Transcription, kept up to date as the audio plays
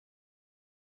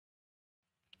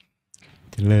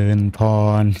เริญพ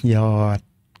รยอด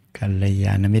กัลย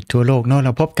าณมิตรทั่วโลกเนาะเร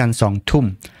าพบกัน2 ทุ่ม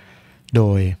โด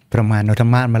ยประมาณธร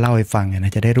รมะมาเล่าให้ฟังน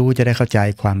ะจะได้รู้จะได้เข้าใจ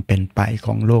ความเป็นไปข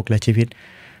องโลกและชีวิต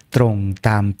ตรงต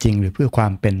ามจริงหรือเพื่อควา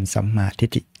มเป็นสัมมาทิฏ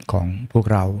ฐิของพวก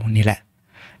เรานี่แหละ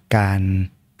การ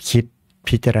คิด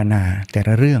พิจารณาแต่ล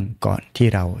ะเรื่องก่อนที่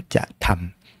เราจะท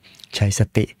ำใช้ส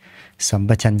ติสัมป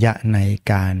ชัญญะใน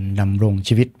การดำรง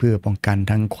ชีวิตเพื่อป้องกัน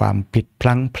ทั้งความผิดพ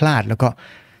ลั้งพลาดแล้วก็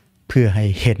เพื่อให้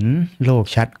เห็นโลก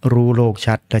ชัดรู้โลก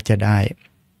ชัดและจะได้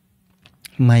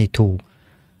ไม่ถูก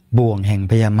บ่วงแห่ง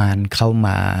พยามารเข้าม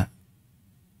า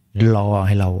รอใ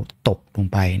ห้เราตกลง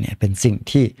ไปเนี่ยเป็นสิ่ง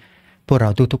ที่พวกเรา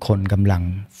ทุกๆคนกำลัง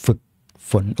ฝึก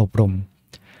ฝนอบรม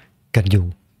กันอยู่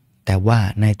แต่ว่า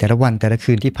ในแต่ละวันแต่ละ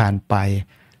คืนที่ผ่านไป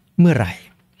เมื่อไหร่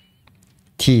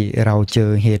ที่เราเจอ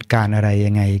เหตุการณ์อะไร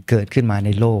ยังไงเกิดขึ้นมาใน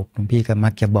โลกหลวงพี่ก็มั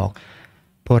กจะบอก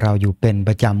พวกเราอยู่เป็นป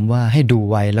ระจำว่าให้ดู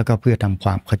ไว้แล้วก็เพื่อทำคว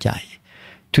ามเข้าใจ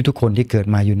ทุกๆคนที่เกิด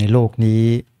มาอยู่ในโลกนี้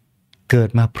เกิด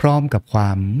มาพร้อมกับควา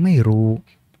มไม่รู้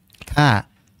ถ้า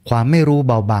ความไม่รู้เ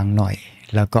บาบางหน่อย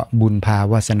แล้วก็บุญพา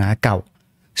วาสนาเก่า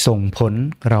ส่งผล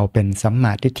เราเป็นสัมม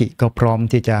าทิฏฐิก็พร้อม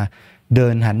ที่จะเดิ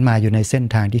นหันมาอยู่ในเส้น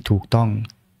ทางที่ถูกต้อง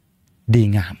ดี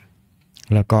งาม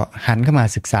แล้วก็หันเข้ามา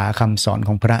ศึกษาคำสอนข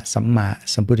องพระสัมมา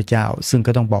สัมพุทธเจ้าซึ่ง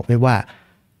ก็ต้องบอกไว้ว่า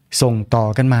ส่งต่อ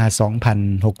กันมา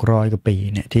 2,600 กว่าปี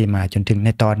เนี่ยที่มาจนถึงใน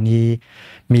ตอนนี้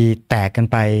มีแตกกัน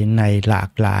ไปในหลา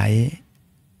กหลาย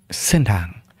เส้นทาง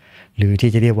หรือ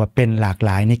ที่จะเรียกว่าเป็นหลากห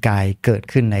ลายนิกายเกิด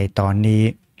ขึ้นในตอนนี้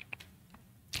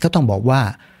ก็ต้องบอกว่า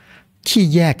ที่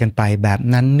แยกกันไปแบบ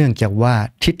นั้นเนื่องจากว่า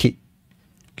ทิฏฐิ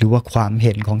หรือว่าความเ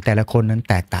ห็นของแต่ละคนนั้น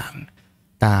แตกต่าง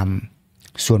ตาม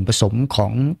ส่วนผสมขอ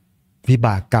งวิบ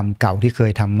ากกรรมเก่าที่เค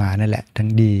ยทำมานั่นแหละทั้ง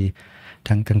ดี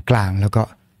ทั้งกลางๆแล้วก็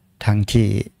ทั้งที่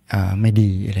ไม่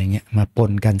ดีอะไรเงี้ยมาป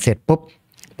นกันเสร็จปุ๊บ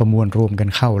ประมวลรวมกัน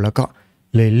เข้าแล้วก็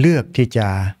เลยเลือกที่จะ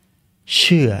เ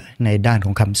ชื่อในด้านข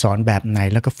องคำสอนแบบไหน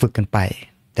แล้วก็ฝึกกันไป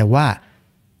แต่ว่า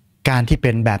การที่เ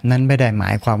ป็นแบบนั้นไม่ได้หม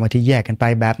ายความว่าที่แยกกันไป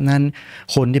แบบนั้น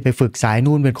คนที่ไปฝึกสาย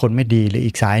นู่นเป็นคนไม่ดีหรือ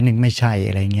อีกสายหนึ่งไม่ใช่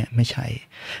อะไรเงี้ยไม่ใช่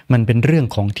มันเป็นเรื่อง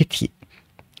ของทิฏฐิ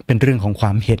เป็นเรื่องของคว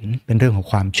ามเห็นเป็นเรื่องของ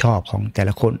ความชอบของแต่ล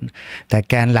ะคนแต่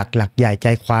แกนหลักใหญ่ใจ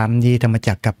ความนี้ธรรม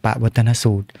จักรกัปปวัฏฏน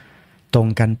สูตรตรง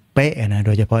กันเป๊ะนะโด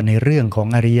ยเฉพาะในเรื่องของ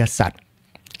อริยสัจ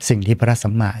สิ่งที่พระสั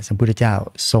มมาสัมพุทธเจ้า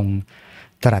ทรง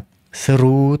ตรัส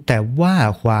รู้แต่ว่า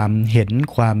ความเห็น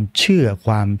ความเชื่อค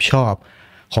วามชอบ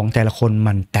ของแต่ละคน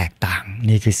มันแตกต่าง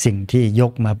นี่คือสิ่งที่ย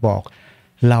กมาบอก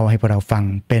เล่าให้พวกเราฟัง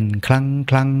เป็นครั้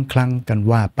งกัน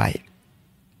ว่าไป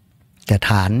แต่ฐ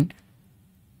าน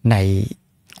ใน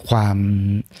ความ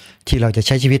ที่เราจะใ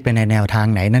ช้ชีวิตไปในแนวทาง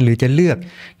ไหนนั้นหรือจะเลือก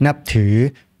นับถือ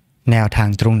แนวทาง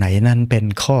ตรงไหนนั้นเป็น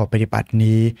ข้อปฏิบัติ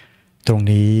นี้ตรง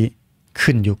นี้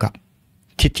ขึ้นอยู่กับ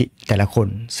ทิฏฐิแต่ละคน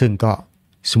ซึ่งก็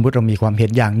สมมุติเรามีความเห็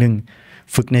นอย่างหนึ่ง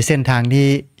ฝึกในเส้นทางที่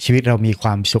ชีวิตเรามีคว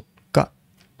ามสุขก็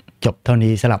จบเท่า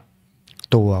นี้สำหรับ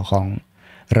ตัวของ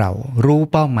เรารู้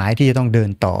เป้าหมายที่จะต้องเดิน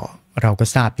ต่อเราก็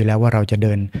ทราบอยู่แล้วว่าเราจะเ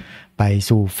ดินไป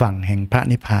สู่ฝั่งแห่งพระ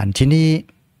นิพพานที่นี่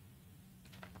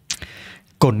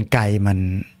กลไกมัน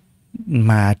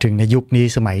มาถึงในยุคนี้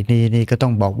สมัยนี้นี่ก็ต้อ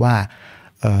งบอกว่า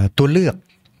ตัวเลือก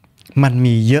มัน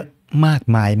มีเยอะมาก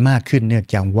มายมากขึ้นเนื่อง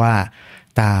จากว่า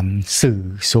ตามสื่อ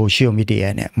โซเชียลมีเดีย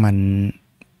เนี่ยมัน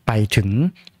ไปถึง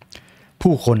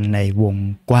ผู้คนในวง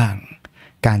กว้าง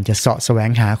การจะเสาะแสว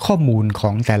งหาข้อมูลขอ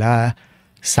งแต่ละ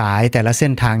สายแต่ละเส้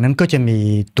นทางนั้นก็จะมี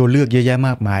ตัวเลือกเยอะแยะม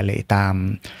ากมายเลยตาม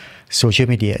โซเชียล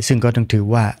มีเดียซึ่งก็ต้องถือ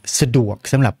ว่าสะดวก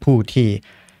สำหรับผู้ที่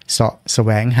เสาะแส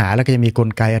วงหาแล้วก็จะมีกล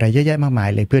ไกอะไรเยอะแยะมากมาย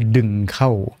เลยเพื่อดึงเข้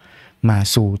ามา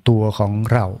สู่ตัวของ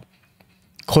เรา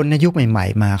คนในยุคใหม่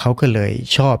ๆมาเขาก็เลย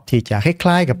ชอบที่จะค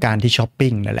ล้ายๆกับการที่ช้อป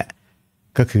ปิ้งนั่นแหละ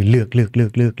ก็คือเลือ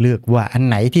กว่าอัน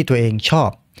ไหนที่ตัวเองชอ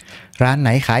บร้านไหน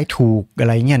ขายถูกอะไ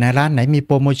รเงี้ยนะร้านไหนมีโ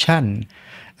ปรโมชั่น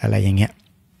อะไรอย่างเงี้ย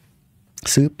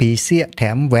ซื้อปีเสี้ยแถ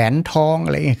มแหวนทองอ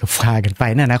ะไรเงี้ยก็ฟากันไป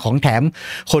นั่นนะของแถม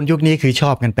คนยุคนี้คือช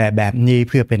อบกันแบบนี้เ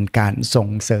พื่อเป็นการส่ง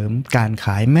เสริมการข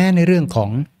ายแม้ในเรื่องขอ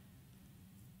ง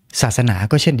ศาสนา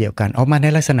ก็เช่นเดียวกันออกมาใน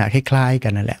ลักษณะคล้ายๆกั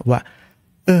นนั่นแหละว่า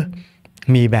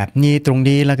มีแบบนี้ตรง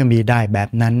นี้แล้วก็มีได้แบบ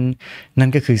นั้นนั่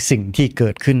นก็คือสิ่งที่เกิ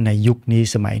ดขึ้นในยุคนี้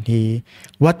สมัยนี้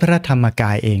วัดพระธรรมก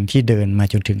ายเองที่เดินมา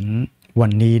จนถึงวั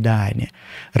นนี้ได้เนี่ย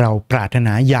เราปรารถน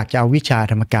าอยากจะเอาวิชา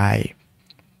ธรรมกาย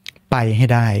ไปให้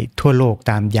ได้ทั่วโลก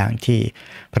ตามอย่างที่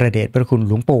พระเดชพระคุณห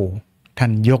ลวงปู่ท่า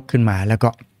นยกขึ้นมาแล้วก็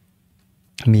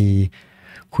มี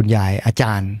คุณยายอาจ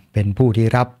ารย์เป็นผู้ที่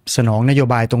รับสนองนโย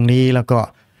บายตรงนี้แล้วก็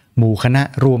หมู่คณะ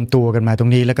รวมตัวกันมาตร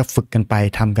งนี้แล้วก็ฝึกกันไป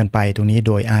ทำกันไปตรงนี้โ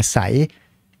ดยอาศัย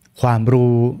ความ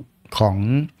รู้ของ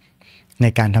ใน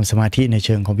การทำสมาธิในเ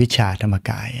ชิงของวิชาธรรม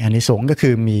กายอานิสงส์ก็คื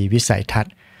อมีวิสัยทัศ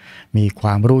น์ มีคว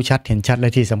ามรู้ชัดเห็นชัดแล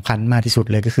ะที่สำคัญมากที่สุด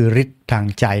เลยก็คือฤทธิ์ทาง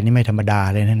ใจนี่ไม่ธรรมดา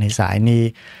เลยนะในสายนี้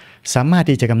สามารถ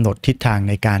ที่จะกำหนดทิศทาง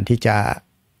ในการที่จะ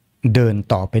เดิน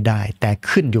ต่อไปได้แต่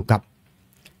ขึ้นอยู่กับ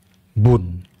บุญ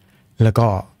แล้วก็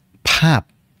ภาพ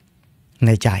ใน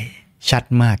ใจชัด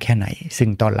มากแค่ไหนซึ่ง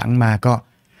ตอนหลังมาก็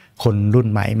คนรุ่น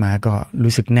ใหม่มาก็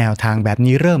รู้สึกแนวทางแบบ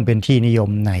นี้เริ่มเป็นที่นิยม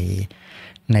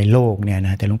ในโลกเนี่ยน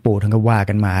ะแต่หลวงปู่ท่านก็ว่า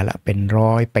กันมาละเป็น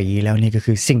100 ปีแล้วนี่ก็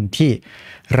คือสิ่งที่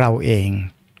เราเอง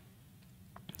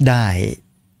ได้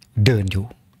เดินอยู่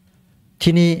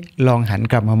ที่นี่ลองหัน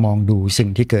กลับมามองดูสิ่ง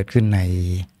ที่เกิดขึ้น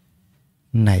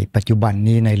ในปัจจุบัน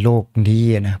นี้ในโลกนี้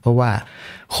นะเพราะว่า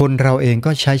คนเราเอง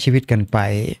ก็ใช้ชีวิตกันไป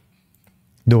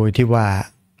โดยที่ว่า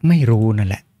ไม่รู้นั่น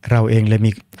แหละเราเองเลย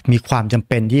มีความจำเ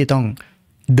ป็นที่ต้อง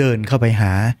เดินเข้าไปห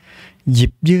าหยิ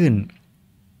บยื่น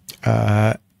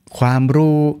ความ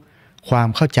รู้ความ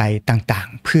เข้าใจต่าง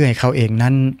ๆเพื่อให้เขาเอง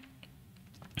นั้น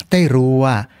ได้รู้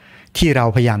ว่าที่เรา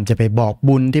พยายามจะไปบอก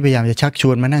บุญที่พยายามจะชักช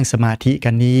วนมานั่งสมาธิกั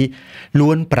นนี้ล้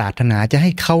วนปรารถนาจะใ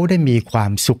ห้เขาได้มีควา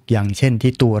มสุขอย่างเช่น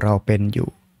ที่ตัวเราเป็นอยู่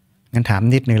งั้นถาม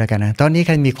นิดนึงแล้วกันนะตอนนี้ใค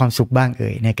รมีความสุขบ้างเ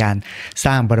อ่ยในการส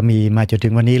ร้างบารมีมาจนถึ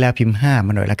งวันนี้แล้วพิมพ์5ม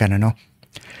าหน่อยแล้วกันนะเนาะ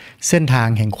เส้นทาง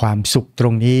แห่งความสุขตร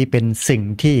งนี้เป็นสิ่ง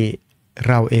ที่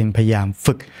เราเองพยายาม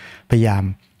ฝึกพยายาม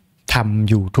ทำ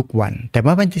อยู่ทุกวันแต่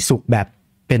ว่าไม่ใช่สุขแบบ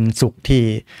เป็นสุขที่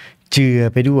เจือ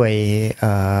ไปด้วย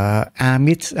อา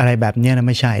มิสอะไรแบบนี้นะ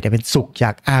ไม่ใช่แต่เป็นสุขจ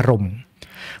ากอารมณ์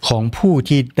ของผู้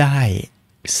ที่ได้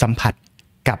สัมผัส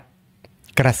กับ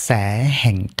กระแสแ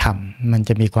ห่งธรรมมันจ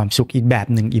ะมีความสุขอีกแบบ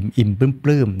หนึ่งอิ่มป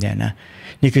ลื้มเนี่ยนะ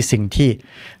นี่คือสิ่งที่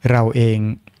เราเอง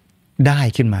ได้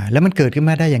ขึ้นมาแล้วมันเกิดขึ้น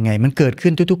มาได้ยังไงมันเกิดขึ้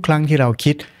นทุกๆครั้งที่เรา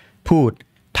คิดพูด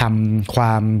ทำคว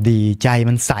ามดีใจ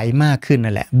มันใสมากขึ้น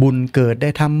นั่นแหละบุญเกิดได้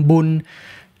ทำบุญ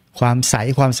ความใส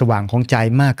ความสว่างของใจ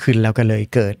มากขึ้นแล้วก็เลย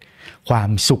เกิดความ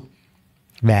สุข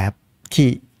แบบที่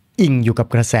อิงอยู่กับ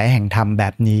กระแสแห่งธรรมแบ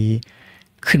บนี้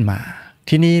ขึ้นมา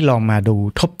ที่นี้ลองมาดู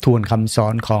ทบทวนคำสอ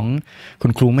นของคุ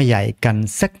ณครูไม่ใหญ่กัน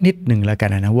สักนิดหนึ่งแล้วกัน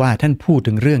นะว่าท่านพูด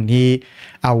ถึงเรื่องนี้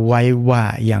เอาไว้ว่า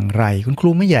อย่างไรคุณครู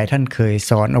ไม่ใหญ่ท่านเคย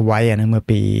สอนเอาไว้นะเมื่อ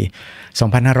ปี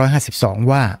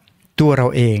 2552 ว่าตัวเรา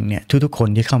เองเนี่ยทุกๆคน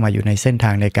ที่เข้ามาอยู่ในเส้นท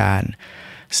างในการ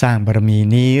สร้างบารมี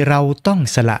นี้เราต้อง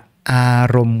สละอา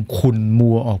รมณ์ขุ่น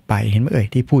มัวออกไปเห็นไหมเอ่ย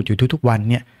ที่พูดอยู่ทุกๆวัน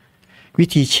เนี่ยวิ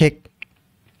ธีเช็ค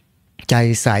ใจ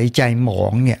ใสใจหมอ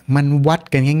งเนี่ยมันวัด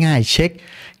กันง่ายๆเช็ค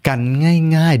กัน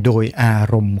ง่ายๆโดยอา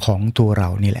รมณ์ของตัวเรา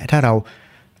นี่แหละถ้าเรา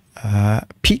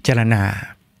พิจารณา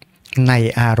ใน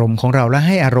อารมณ์ของเราและใ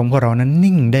ห้อารมณ์ของเรานั้น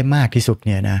นิ่งได้มากที่สุดเ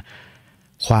นี่ยนะ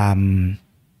ความ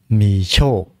มีโช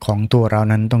คของตัวเรา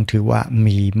นั้นต้องถือว่า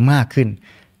มีมากขึ้น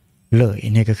เลย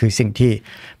นี่ก็คือสิ่งที่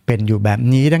เป็นอยู่แบบ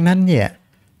นี้ดังนั้นเนี่ย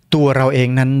ตัวเราเอง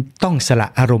นั้นต้องสละ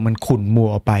อารมณ์มันขุ่นมัว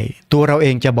ออกไปตัวเราเอ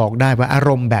งจะบอกได้ว่าอาร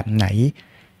มณ์แบบไหน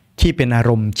ที่เป็นอา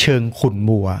รมณ์เชิงขุ่น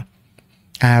มัว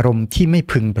อารมณ์ที่ไม่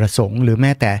พึงประสงค์หรือแ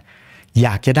ม้แต่อย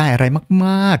ากจะได้อะไรม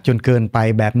ากๆจนเกินไป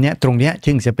แบบเนี้ยตรงเนี้ย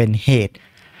จึงจะเป็นเหตุ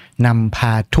นำพ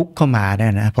าทุกข์เข้ามาได้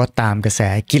นะเพราะตามกระแส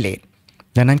กิเลส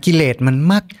ดังนั้นกิเลสมัน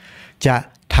มักจะ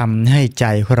ทำให้ใจ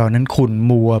ของเรานั้นขุ่น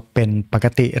มัวเป็นปก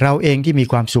ติเราเองที่มี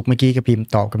ความสุขเมื่อกี้ก็พิมพ์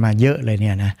ตอบกันมาเยอะเลยเ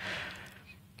นี่ยนะ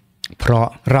เพราะ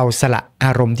เราสละอ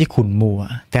ารมณ์ที่ขุ่นมัว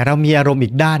แต่เรามีอารมณ์อี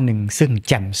กด้านหนึ่งซึ่ง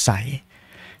แจ่มใส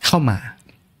เข้ามา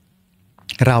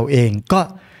เราเองก็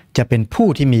จะเป็นผู้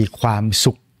ที่มีความ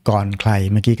สุขก่อนใคร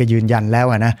เมื่อกี้ก็ยืนยันแล้ว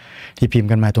นะที่พิมพ์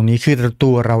กันมาตรงนี้คือ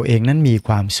ตัวเราเองนั้นมีค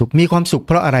วามสุขเ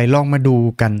พราะอะไรลองมาดู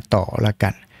กันต่อละกั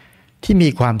นที่มี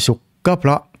ความสุขก็เพ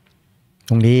ราะ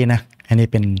ตรงนี้นะอันนี้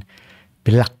เป็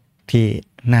นหลักที่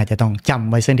น่าจะต้องจำ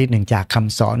ไว้สักนิดหนึ่งจากค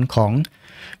ำสอนของ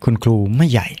คุณครูไม่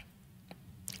ใหญ่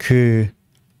คือ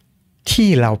ที่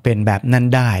เราเป็นแบบนั้น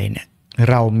ได้เนี่ย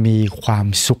เรามีความ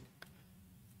สุข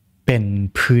เป็น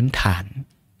พื้นฐาน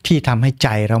ที่ทำให้ใจ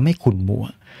เราไม่ขุ่นมัว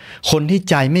คนที่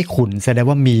ใจไม่ขุ่นแสดง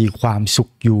ว่ามีความสุข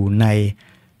อยู่ใน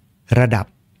ระดับ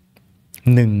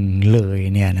หนึ่งเลย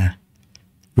เนี่ยนะ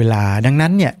เวลาดังนั้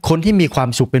นเนี่ยคนที่มีความ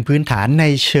สุขเป็นพื้นฐานใน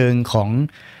เชิงของ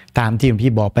ตามที่หลวง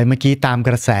พี่บอกไปเมื่อกี้ตามก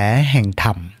ระแสแห่งธร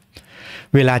รม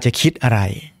เวลาจะคิดอะไร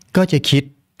ก็จะคิด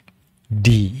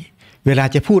ดีเวลา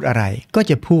จะพูดอะไรก็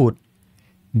จะพูด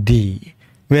ดี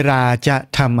เวลาจะ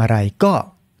ทำอะไรก็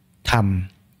ท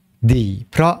ำดี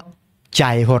เพราะใจ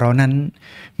ของเรานั้น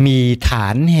มีฐา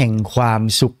นแห่งความ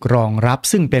สุขรองรับ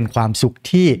ซึ่งเป็นความสุข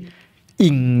ที่อิ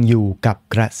งอยู่กับ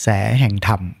กระแสแห่งธ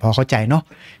รรมพอเข้าใจเนาะ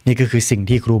นี่ก็คือสิ่ง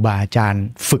ที่ครูบาอาจารย์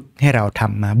ฝึกให้เราท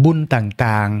ำมาบุญ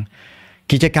ต่าง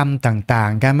ๆกิจกรรมต่า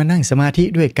งๆการมานั่งสมาธิ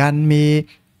ด้วยกันมี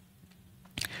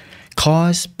คอ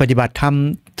ร์สปฏิบัติธรรม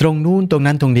ตรงนู้นตรง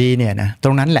นั้นตรงนี้เนี่ยนะต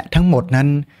รงนั้นแหละทั้งหมดนั้น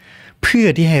เพื่อ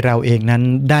ที่ให้เราเองนั้น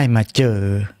ได้มาเจอ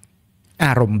อ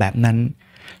ารมณ์แบบนั้น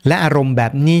และอารมณ์แบ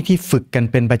บนี้ที่ฝึกกัน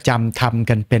เป็นประจำทำ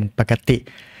กันเป็นปกติ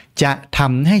จะท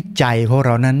ำให้ใจของเร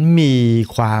านั้นมี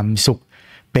ความสุข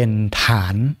เป็นฐา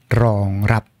นรอง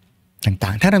รับต่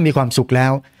างๆถ้าเรามีความสุขแล้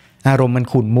วอารมณ์มัน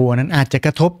ขุ่นมัวนั้นอาจจะก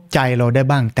ระทบใจเราได้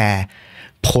บ้างแต่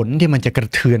ผลที่มันจะกระ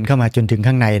เทือนเข้ามาจนถึง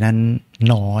ข้างในนั้น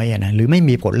น้อยนะหรือไม่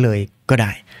มีผลเลยก็ไ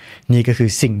ด้นี่ก็คือ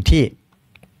สิ่งที่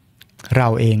เรา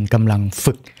เองกำลัง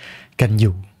ฝึกกันอ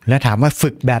ยู่และถามว่าฝึ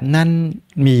กแบบนั้น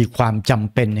มีความจ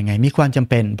ำเป็นยังไงมีความจำ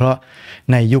เป็นเพราะ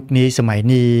ในยุคนี้สมัย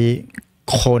นี้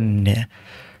คนเนี่ย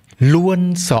ล้วน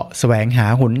เสาะแสวงหา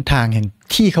หนทางแห่ง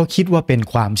ที่เขาคิดว่าเป็น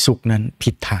ความสุขนั้น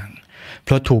ผิดทางเพ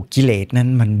ราะถูกกิเลสนั้น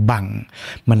มันบัง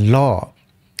มันล่อ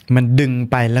มันดึง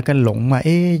ไปแล้วก็หลงมา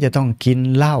จะต้องกิน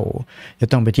เหล้าจะ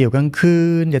ต้องไปเที่ยวกลางคื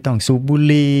นจะต้องสูบบุ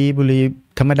หรี่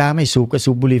ธรรมดาไม่สูบก็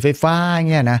สูบบุหรี่ไฟฟ้า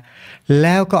เงี้ยนะแ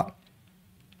ล้วก็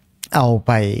เอาไ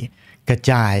ปกระ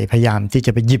จายพยายามที่จ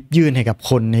ะไปหยิบยื่นให้กับ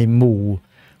คนในหมู่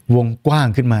วงกว้าง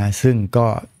ขึ้นมาซึ่งก็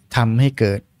ทำให้เ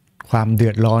กิดความเดื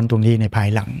อดร้อนตรงนี้ในภาย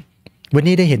หลังวัน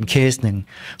นี้ได้เห็นเคสหนึ่ง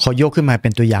ขอยกขึ้นมาเป็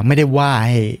นตัวอย่างไม่ได้ว่าใ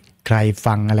ห้ใคร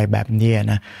ฟังอะไรแบบนี้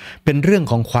นะเป็นเรื่อง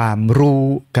ของความรู้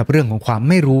กับเรื่องของความ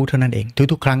ไม่รู้เท่านั้นเอง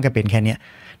ทุกๆครั้งก็เป็นแค่นี้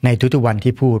ในทุกๆวัน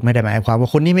ที่พูดไม่ได้หมายความว่า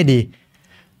คนนี้ไม่ดี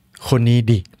คนนี้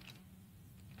ดี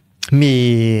มี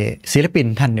ศิลปิน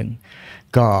ท่านหนึ่ง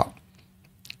ก็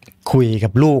คุยกั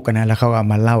บลูกกันนะแล้วเขาเอา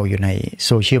มาเล่าอยู่ในโ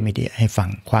ซเชียลมีเดียให้ฟัง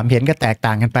ความเห็นก็แตกต่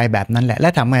างกันไปแบบนั้นแหละและ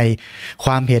ทำไมค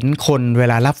วามเห็นคนเว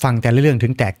ลารับฟังแต่ละเรื่องถึ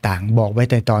งแตกต่างบอกไว้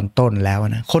ในตอนต้นแล้ว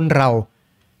นะคนเรา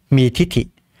มีทิฏฐิ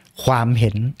ความเห็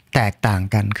นแตกต่าง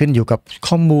กันขึ้นอยู่กับ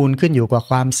ข้อมูลขึ้นอยู่กับ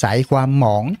ความใสความหม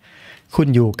องขึ้น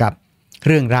อยู่กับเ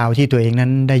รื่องราวที่ตัวเองนั้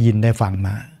นได้ยินได้ฟังม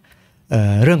า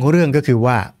เรื่องของเรื่องก็คือ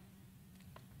ว่า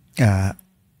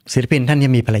ศิลปินท่านนี้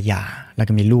มีภรรยาแล้ว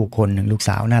ก็มีลูกคนหนึ่งลูกส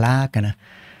าวน่ารักกันนะ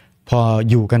พอ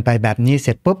อยู่กันไปแบบนี้เส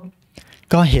ร็จปุ๊บ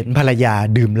ก็เห็นภรรยา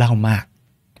ดื่มเหล้ามาก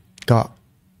ก็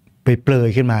ไปเปรย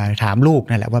ขึ้นมาถามลูก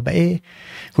นั่นแหละว่า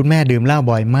คุณแม่ดื่มเหล้า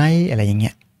บ่อยไหมอะไรอย่างเ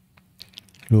งี้ย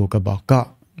ลูกก็บอกก็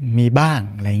มีบ้าง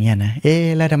อะไรเงี้ยนะ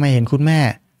แล้วทำไมเห็นคุณแม่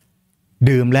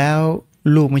ดื่มแล้ว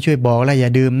ลูกไม่ช่วยบอกแล้วอย่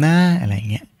าดื่มนะอะไร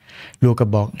เงี้ยลูกก็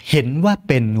บอกเห็นว่าเ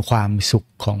ป็นความสุข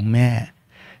ของแม่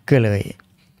ก็เลย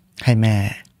ให้แม่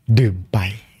ดื่มไป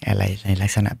อะไรในลั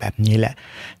กษณะแบบนี้แหละ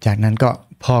จากนั้นก็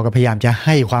พ่อก็พยายามจะใ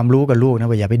ห้ความรู้กับลูกนะ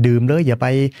ว่าอย่าไปดื่มเลยอย่าไป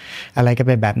อะไรกันไ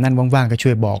ปแบบนั้นว่างๆก็ช่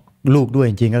วยบอกลูกด้วย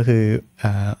จริงๆก็คือ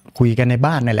คุยกันใน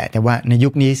บ้านนั่นแหละแต่ว่าในยุ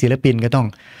คนี้ศิลปินก็ต้อง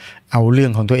เอาเรื่อ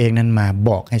งของตัวเองนั้นมา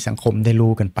บอกให้สังคมได้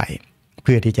รู้กันไปเ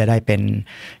พื่อที่จะได้เป็น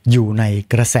อยู่ใน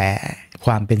กระแสค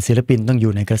วามเป็นศิลปินต้องอ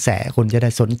ยู่ในกระแสคนจะได้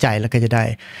สนใจแล้วก็จะได้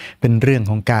เป็นเรื่อง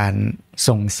ของการ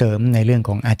ส่งเสริมในเรื่องข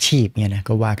องอาชีพเนี่ยนะ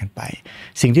ก็ว่ากันไป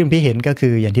สิ่งที่พี่เห็นก็คื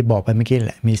ออย่างที่บอกไปเมื่อกี้แ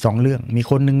หละมี2เรื่องมี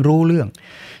คนหนึ่งรู้เรื่อง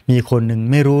มีคนหนึ่ง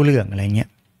ไม่รู้เรื่องอะไรเงี้ย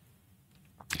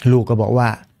ลูกก็บอกว่า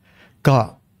ก็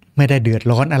ไม่ได้เดือด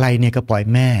ร้อนอะไรเนี่ยก็ปล่อย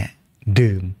แม่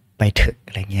ดื่มไปเถอะอ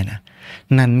ะไรเงี้ยนะ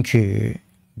นั่นคือ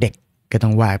เด็กก็ต้อ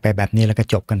งว่าไปแบบนี้แล้วก็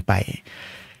จบกันไป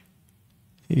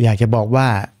อยากจะบอกว่า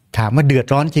ถามว่าเดือด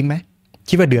ร้อนจริงไหม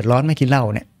คิดว่าเดือดร้อนไม่กินเหล้า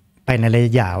เนี่ยไปในระย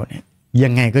ะยาวเนี่ยยั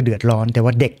งไงก็เดือดร้อนแต่ว่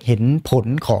าเด็กเห็นผล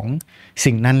ของ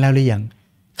สิ่งนั้นแล้วหรือยัง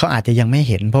เขาอาจจะยังไม่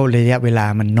เห็นเพราะระยะเวลา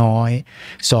มันน้อย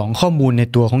2ข้อมูลใน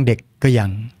ตัวของเด็กก็ยัง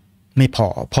ไม่พอ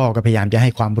พ่อก็พยายามจะให้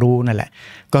ความรู้นั่นแหละ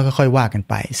ก็ค่อยๆว่ากัน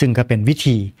ไปซึ่งก็เป็นวิ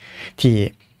ธีที่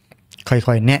ค่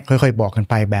อยๆแนะค่อยๆบอกกัน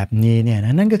ไปแบบนี้เนี่ยน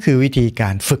ะนั่นก็คือวิธีกา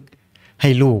รฝึกให้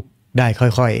ลูกได้ค่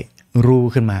อยๆรู้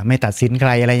ขึ้นมาไม่ตัดสินใค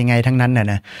รอะไรยังไงทั้งนั้นน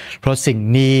ะเพราะสิ่ง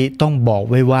นี้ต้องบอก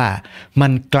ไว้ว่ามั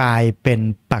นกลายเป็น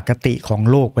ปกติของ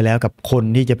โลกไปแล้วกับคน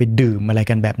ที่จะไปดื่มอะไร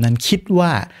กันแบบนั้นคิดว่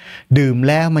าดื่ม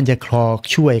แล้วมันจะ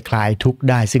ช่วยคลายทุกข์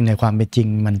ได้ซึ่งในความเป็นจริง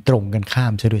มันตรงกันข้า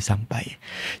มซะด้วยซ้ำไป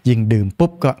ยิ่งดื่มปุ๊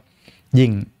บก็ยิ่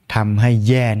งทำให้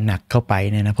แย่หนักเข้าไป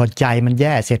เนี่ยนะพอใจมันแ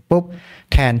ย่เสร็จปุ๊บ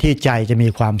แทนที่ใจจะมี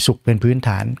ความสุขเป็นพื้นฐ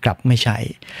านกลับไม่ใช่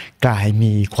กลาย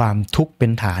มีความทุกข์เป็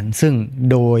นฐานซึ่ง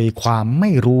โดยความไ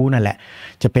ม่รู้นั่นแหละ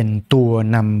จะเป็นตัว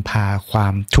นำพาควา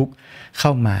มทุกข์เข้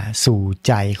ามาสู่ใ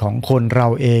จของคนเรา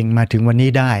เองมาถึงวัน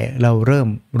นี้ได้เราเริ่ม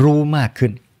รู้มากขึ้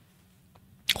น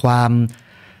ความ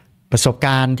ประสบก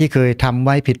ารณ์ที่เคยทำไ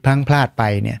ว้ผิดพลั้งพลาดไป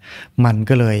เนี่ยมัน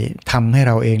ก็เลยทำให้เ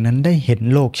ราเองนั้นได้เห็น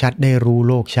โลกชัดได้รู้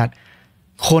โลกชัด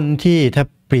คนที่ถ้า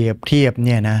เปรียบเทียบเ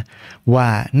นี่ยนะว่า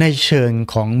ในเชิง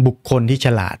ของบุคคลที่ฉ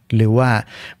ลาดหรือว่า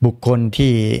บุคคล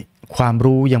ที่ความ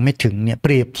รู้ยังไม่ถึงเนี่ยเป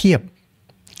รียบเทียบ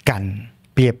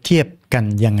กัน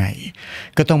ยังไง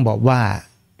ก็ต้องบอกว่า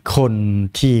คน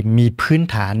ที่มีพื้น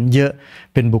ฐานเยอะ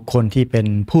เป็นบุคคลที่เป็น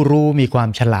ผู้รู้มีความ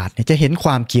ฉลาดเนี่ยจะเห็นคว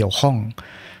ามเกี่ยวข้อง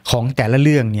ของแต่ละเ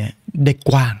รื่องเนี่ยได้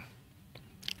กว้าง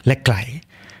และไกล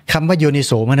คำว่าโยนิโ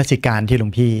สมนสิการที่หลว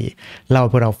งพี่เล่าให้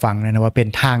พวกเราฟังนะว่าเป็น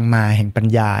ทางมาแห่งปัญ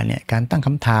ญาเนี่ยการตั้งค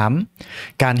ำถาม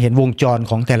การเห็นวงจร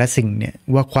ของแต่ละสิ่งเนี่ย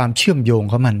ว่าความเชื่อมโยง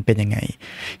ของมันเป็นยังไง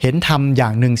เห็นธรรมอย่า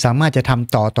งหนึ่งสามารถจะท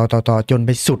ำต่อจนไป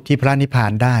สุดที่พระนิพพา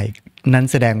นได้นั้น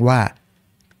แสดงว่า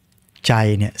ใจ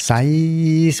เนี่ยใส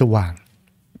สว่าง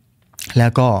แล้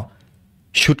วก็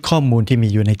ชุดข้อมูลที่มี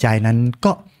อยู่ในใจนั้น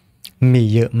ก็มี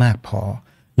เยอะมากพอ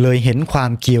เลยเห็นควา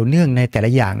มเกี่ยวเนื่องในแต่ละ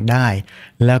อย่างได้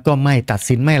แล้วก็ไม่ตัด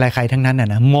สินไม่อะไรใครทั้งนั้นน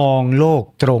ะมองโลก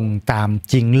ตรงตาม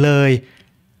จริงเลย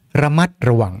ระมัด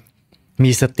ระวัง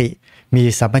มีสติมี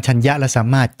สัมปชัญญะและสา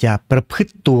มารถจะประพฤ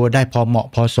ติตัวได้พอเหมาะ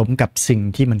พอสมกับสิ่ง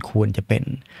ที่มันควรจะเป็น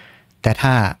แต่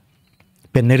ถ้า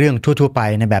เป็นในเรื่องทั่วๆไป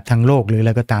ในแบบทางโลกหรืออะไ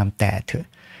รก็ตามแต่เถอะ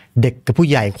เด็กกับผู้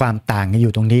ใหญ่ความต่างกันอ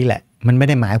ยู่ตรงนี้แหละมันไม่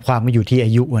ได้หมายความว่าอยู่ที่อ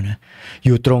ายุนะอ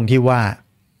ยู่ตรงที่ว่า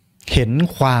เห็น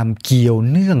ความเกี่ยว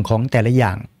เนื่องของแต่ละอย่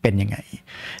างเป็นยังไง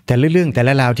แต่ละเรื่องแต่ล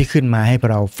ะราวที่ขึ้นมาให้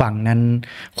เราฟังนั้น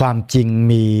ความจริง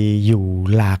มีอยู่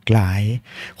หลากหลาย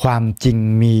ความจริง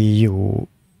มีอยู่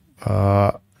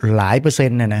หลายเปอร์เซ็น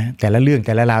ต์นะแต่ละเรื่องแ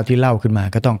ต่ละราวที่เล่าขึ้นมา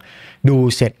ก็ต้องดู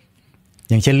เสร็จ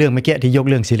อย่างเช่นเรื่องเมื่อกี้ที่ยก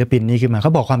เรื่องศิลปินนี้ขึ้นมาเข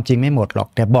าบอกความจริงไม่หมดหรอก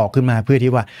แต่บอกขึ้นมาเพื่อ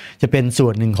ที่ว่าจะเป็นส่ว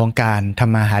นหนึ่งของการท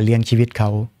ำมาหาเลี้ยงชีวิตเขา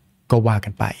ก็ว่ากั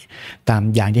นไปตาม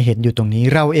อย่างที่เห็นอยู่ตรงนี้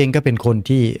เราเองก็เป็นคน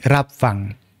ที่รับฟัง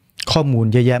ข้อมูล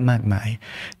เยอะแยะมากมาย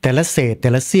แต่ละเศษแต่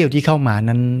ละเสี้ยวที่เข้ามา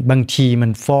นั้นบางทีมั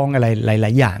นฟ้องอะไรหล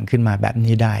ายๆอย่างขึ้นมาแบบ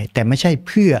นี้ได้แต่ไม่ใช่เ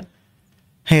พื่อ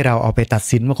ให้เราเอาไปตัด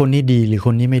สินว่าคนนี้ดีหรือค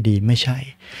นนี้ไม่ดีไม่ใช่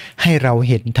ให้เรา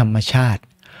เห็นธรรมชาติ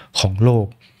ของโลก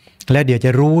และเดี๋ยวจะ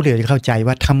รู้เดี๋ยวจะเข้าใจ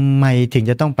ว่าทำไมถึง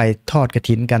จะต้องไปทอดก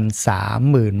ฐินกัน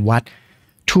 30,000 วัด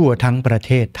ทั่วทั้งประเ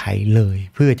ทศไทยเลย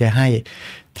เพื่อจะให้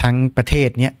ทั้งประเทศ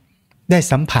เนี้ยได้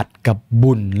สัมผัสกับ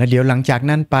บุญแล้วเดี๋ยวหลังจาก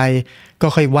นั้นไปก็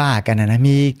ค่อยว่ากันนะ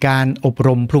มีการอบร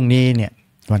มพรุ่งนี้เนี่ย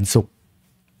วันศุกร์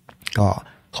ก็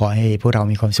ขอให้พวกเรา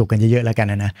มีความสุขกันเยอะๆแล้วกัน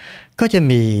นะก็จะ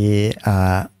มี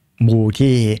หมู่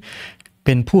ที่เ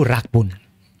ป็นผู้รักบุญ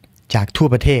จากทั่ว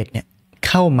ประเทศเนี่ย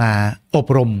เข้ามาอบ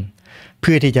รมเ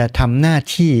พื่อที่จะทำหน้า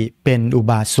ที่เป็นอุ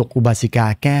บาสกอุบาสิกา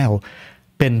แก้ว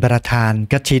เป็นประธาน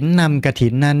กฐินนำกฐิ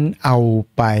นนั้นเอา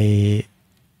ไป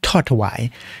ทอดถวาย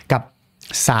กับ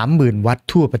 30,000 วัด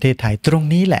ทั่วประเทศไทยตรง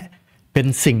นี้แหละเป็น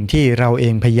สิ่งที่เราเอ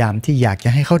งพยายามที่อยากจะ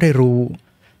ให้เขาได้รู้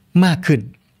มากขึ้น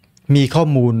มีข้อ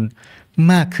มูล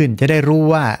มากขึ้นจะได้รู้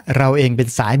ว่าเราเองเป็น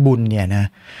สายบุญเนี่ยนะ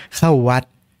เข้าวัด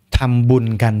ทำบุญ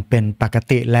กันเป็นปก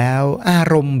ติแล้วอา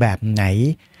รมณ์แบบไหน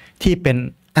ที่เป็น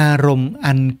อารมณ์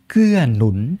อันเกื้อหนุ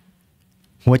น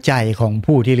หัวใจของ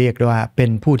ผู้ที่เรียกว่าเป็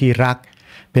นผู้ที่รัก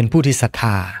เป็นผู้ที่ศรัทธ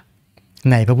า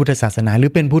ในพระพุทธศาสนาหรื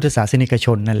อเป็นพุทธศาสนิกช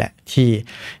นนั่นแหละที่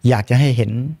อยากจะให้เห็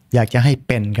นอยากจะให้เ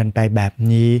ป็นกันไปแบบ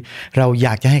นี้เราอย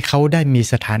ากจะให้เขาได้มี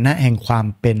สถานะแห่งความ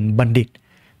เป็นบัณฑิต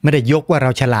ไม่ได้ยกว่าเร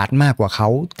าฉลาดมากกว่าเขา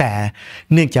แต่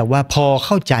เนื่องจากว่าพอเ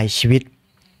ข้าใจชีวิต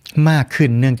มากขึ้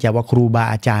นเนื่องจากว่าครูบา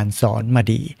อาจารย์สอนมา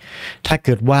ดีถ้าเ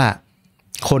กิดว่า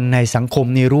คนในสังคม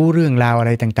นี่รู้เรื่องราวอะไ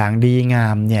รต่างๆดีงา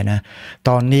มเนี่ยนะต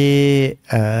อนนี้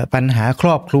ปัญหาคร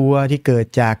อบครัวที่เกิด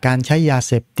จากการใช้ยาเ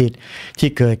สพติดที่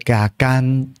เกิดจากการ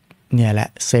เนี่ยแหละ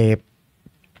เสพ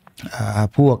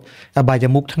พวกอบาย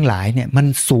มุขทั้งหลายเนี่ยมัน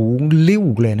สูงลิ่ว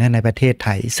เลยนะในประเทศไท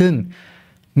ยซึ่ง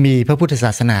มีพระพุทธศ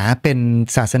าสนาเป็น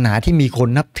ศาสนาที่มีคน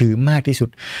นับถือมากที่สุด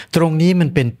ตรงนี้มัน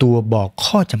เป็นตัวบอก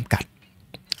ข้อจำกัด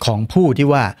ของผู้ที่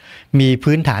ว่ามี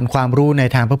พื้นฐานความรู้ใน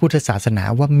ทางพระพุทธศาสนา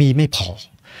ว่ามีไม่พอ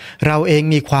เราเอง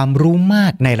มีความรู้มา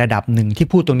กในระดับหนึ่งที่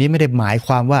พูดตรงนี้ไม่ได้หมายค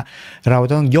วามว่าเรา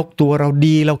ต้องยกตัวเรา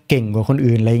ดีเราเก่งกว่าคน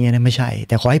อื่นอะไรเงี้ยนะไม่ใช่แ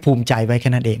ต่ขอให้ภูมิใจไว้แค่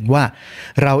นั้นเองว่า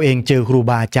เราเองเจอครู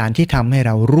บาอาจารย์ที่ทำให้เ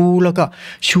รารู้แล้วก็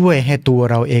ช่วยให้ตัว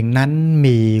เราเองนั้น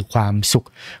มีความสุข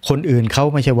คนอื่นเขา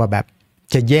ไม่ใช่ว่าแบบ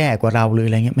จะแย่กว่าเราเลยอ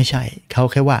ะไรเงี้ยไม่ใช่เขา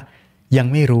แค่ว่ายัง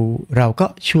ไม่รู้เราก็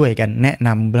ช่วยกันแนะน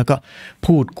ำแล้วก็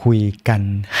พูดคุยกัน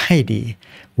ให้ดี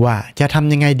ว่าจะท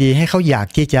ำยังไงดีให้เขาอยาก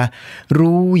ที่จะ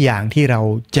รู้อย่างที่เรา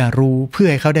จะรู้เพื่อ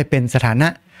ให้เขาได้เป็นสถานะ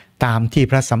ตามที่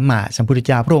พระสัมมาสัมพุทธเ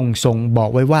จ้าพระองค์ทรงบอก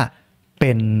ไว้ว่าเ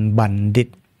ป็นบัณฑิต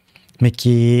เมื่อ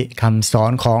กี้คำสอ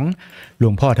นของหล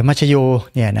วงพ่อธรรมชโย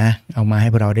เนี่ยนะเอามาให้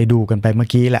พวกเราได้ดูกันไปเมื่อ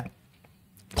กี้แหละ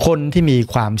คนที่มี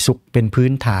ความสุขเป็นพื้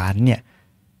นฐานเนี่ย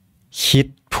คิด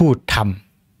พูดท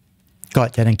ำก็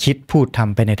จะต้องคิดพูดท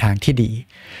ำไปในทางที่ดี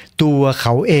ตัวเข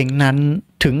าเองนั้น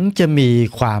ถึงจะมี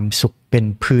ความสุขเป็น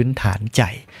พื้นฐานใจ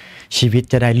ชีวิต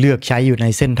จะได้เลือกใช้อยู่ใน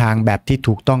เส้นทางแบบที่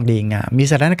ถูกต้องดีงามมี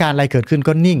สถานการณ์อะไรเกิดขึ้น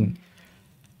ก็นิ่ง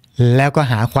แล้วก็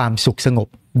หาความสุขสงบ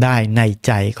ได้ในใ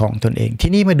จของตนเอง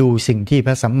ที่นี่มาดูสิ่งที่พ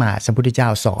ระสัมมาสัมพุทธเจ้า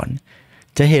สอน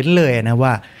จะเห็นเลยนะ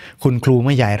ว่าคุณครูแ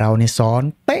ม่ใหญ่เราเนี่ยสอน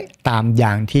เป๊ะตามอย่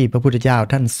างที่พระพุทธเจ้า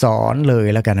ท่านสอนเลย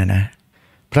แล้วกันนะ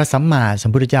พระสัมมาสั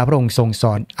มพุทธเจ้าพระองค์ทรงส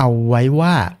อนเอาไว้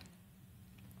ว่า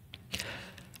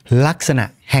ลักษณะ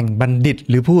แห่งบัณฑิต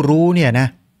หรือผู้รู้เนี่ยนะ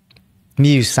มี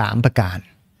อยู่3ประการ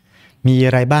มีอ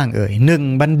ะไรบ้าง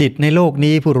1บัณฑิตในโลก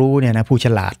นี้ผู้รู้เนี่ยนะผู้ฉ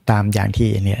ลาดตามอย่างที่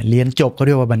เนี่ยเรียนจบเขาเ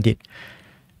รียกว่าบัณ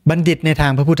ฑิตในทา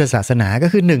งพระพุทธศาสนาก็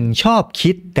คือ1ชอบ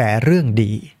คิดแต่เรื่อง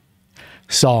ดี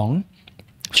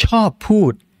2ชอบพู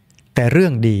ดแต่เรื่อ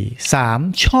งดี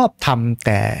3ชอบทำแ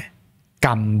ต่กร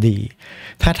รมดี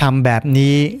ถ้าทำแบบ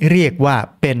นี้เรียกว่า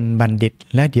เป็นบัณฑิต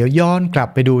และเดี๋ยวย้อนกลับ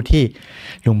ไปดูที่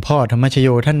หลวงพ่อธรรมชโย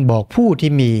ท่านบอกผู้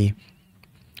ที่มี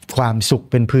ความสุข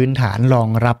เป็นพื้นฐานรอง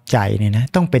รับใจเนี่ยนะ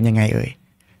ต้องเป็นยังไง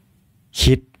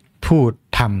คิดพูด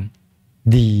ท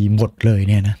ำดีหมดเลย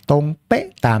เนี่ยนะตรงเป๊ะ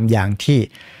ตามอย่างที่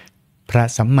พระ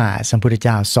สัมมาสัมพุทธเ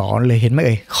จ้าสอนเลยเห็นไหม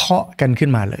เคาะกันขึ้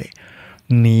นมาเลย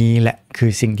นี่แหละคื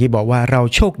อสิ่งที่บอกว่าเรา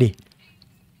โชคดี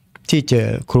ที่เจอ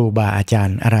ครูบาอาจาร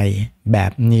ย์อะไรแบ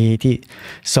บนี้ที่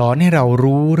สอนให้เรา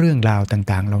รู้เรื่องราว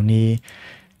ต่างๆเหล่านี้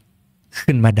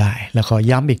ขึ้นมาได้แล้วขอ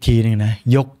ย้ำอีกทีนึงนะ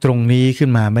ยกตรงนี้ขึ้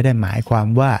นมาไม่ได้หมายความ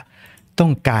ว่าต้อ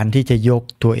งการที่จะยก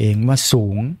ตัวเองว่าสู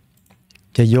ง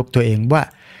จะยกตัวเองว่า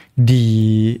ดี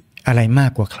อะไรมา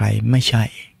กกว่าใครไม่ใช่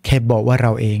แค่บอกว่าเร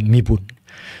าเองมีบุญ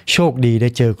โชคดีได้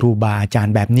เจอครูบาอาจาร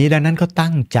ย์แบบนี้ดังนั้นก็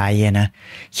ตั้งใจนะ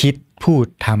คิดพูด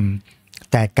ท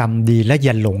ำแต่กรรมดีและอ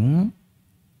ย่าหลง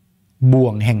บ่ว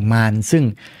งแห่งมารซึ่ง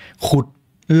ขุด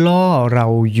ล่อเรา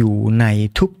อยู่ใน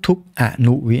ทุกๆอ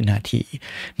นุวินาที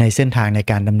ในเส้นทางใน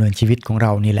การดำเนินชีวิตของเร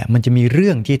านี่แหละมันจะมีเรื่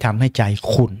องที่ทำให้ใจ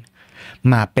ขุ่น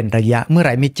มาเป็นระยะเมื่อไห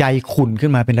ร่มีใจขุ่นขึ้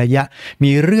นมาเป็นระยะ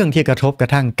มีเรื่องที่กระทบกร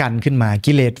ะทั่งกันขึ้นมา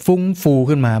กิเลสฟุ้งฟู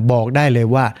ขึ้นมาบอกได้เลย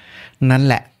ว่านั่น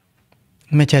แหละ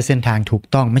ไม่ใช่เส้นทางถูก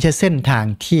ต้องไม่ใช่เส้นทาง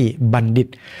ที่บัณฑิต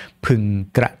พึง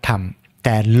กระทำแ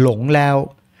ต่หลงแล้ว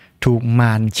ถูกม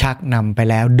ารชักนำไป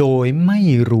แล้วโดยไม่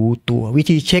รู้ตัววิ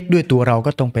ธีเช็คด้วยตัวเรา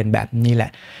ก็ต้องเป็นแบบนี้แหล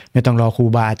ะไม่ต้องรอครู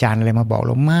บาอาจารย์อะไรมาบอกเ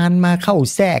รามารมาเข้า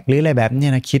แทรกหรืออะไรแบบนี้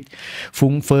นะคิด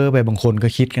ฟุ้งเฟ้อไปบางคนก็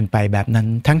คิดกันไปแบบนั้น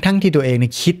ทั้งที่ตัวเองเนี่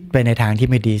ยคิดไปในทางที่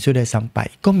ไม่ดีช่วยได้ซ้ำไป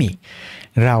ก็มี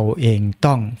เราเอง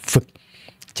ต้องฝึก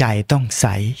ใจต้องใส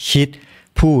คิด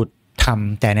พูดท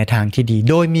ำแต่ในทางที่ดี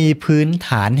โดยมีพื้นฐ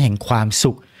านแห่งความ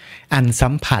สุขอันสั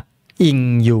มผัสอิง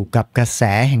อยู่กับกระแส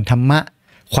แห่งธรรมะ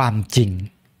ความจริง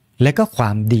และก็คว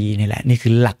ามดีนี่แหละนี่คื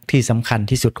อหลักที่สำคัญ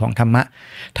ที่สุดของธรร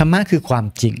มะคือความ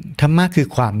จริงธรรมะคือ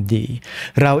ความดี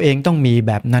เราเองต้องมีแ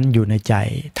บบนั้นอยู่ในใจ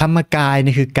ธรรมกาย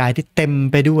นี่คือกายที่เต็ม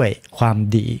ไปด้วยความ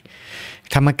ดี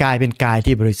ธรรมกายเป็นกาย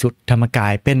ที่บริสุทธิ์ธรรมกา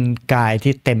ยเป็นกาย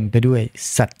ที่เต็มไปด้วย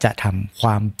สัจธรรมคว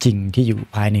ามจริงที่อยู่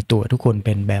ภายในตัวทุกคนเ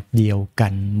ป็นแบบเดียวกั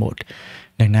นหมด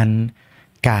ดังนั้น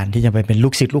การที่จะไปเป็นลู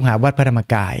กศิษย์ลูกหาวัดพระธรรม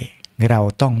กายเรา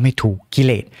ต้องไม่ถูกกิเ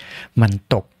ลสมัน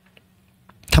ตก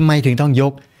ทำไมถึงต้องย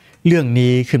กเรื่อง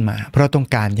นี้ขึ้นมาเพราะต้อง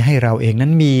การจะให้เราเองนั้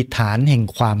นมีฐานแห่ง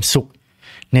ความสุข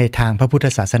ในทางพระพุทธ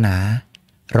ศาสนา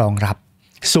รองรับ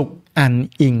สุขอัน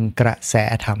อิงกระแส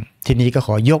ธรรมทีนี้ก็ข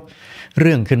อยกเ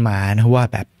รื่องขึ้นมานะว่า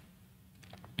แบบ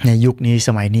ในยุคนี้ส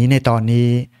มัยนี้ในตอนนี้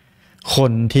ค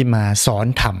นที่มาสอน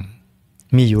ธรรม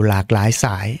มีอยู่หลากหลายส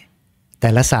ายแต่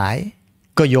ละสาย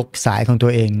ก็ยกสายของตั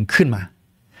วเองขึ้นมา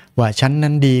ว่าฉัน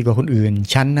นั้นดีกว่าคนอื่น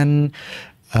ฉันนั้น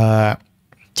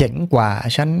เจ๋งกว่า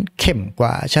ฉันเข้มกว่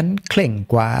าฉันเคร่ง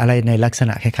กว่าอะไรในลักษณ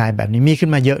ะคล้ายๆแบบนี้มีขึ้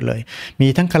นมาเยอะเลยมี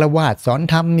ทั้งฆราวาสสอน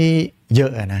ธรรมมีเยอ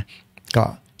ะนะก็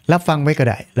รับฟังไว้ก็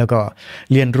ได้แล้วก็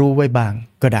เรียนรู้ไว้บ้าง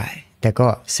ก็ได้แต่ก็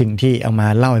สิ่งที่เอามา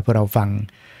เล่าให้พวกเราฟัง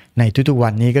ในทุกๆวั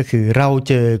นนี้ก็คือเรา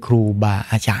เจอครูบา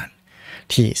อาจารย์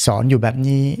ที่สอนอยู่แบบ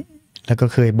นี้แล้วก็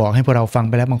เคยบอกให้พวกเราฟัง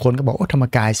ไปแล้วบางคนก็บอกโอ้ธรรม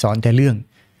กายสอนแต่เรื่อง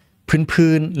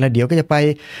พื้นๆแล้วเดี๋ยวก็จะไป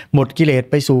หมดกิเลส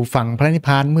ไปสู่ฝั่งพระนิพพ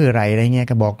านเมื่อไหร่อะไรเงี้ย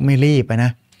ก็บอกไม่รีบน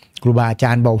ะครูบาอาจ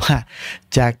ารย์บอกว่า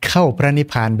จะเข้าพระนิพ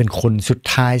พานเป็นคนสุด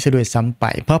ท้ายซะด้วยซ้ำไป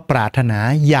เพราะปรารถนา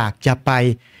อยากจะไป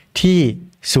ที่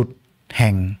สุดแ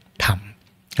ห่งธรรม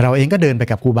เราเองก็เดินไป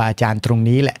กับครูบาอาจารย์ตรง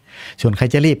นี้แหละส่วนใคร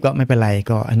จะรีบก็ไม่เป็นไร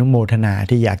ก็อนุโมทนา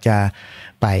ที่อยากจะ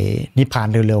ไปนิพพาน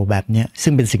เร็วๆแบบนี้ซึ่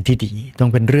งเป็นสิ่งที่ดีต้อ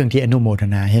งเป็นเรื่องที่อนุโมท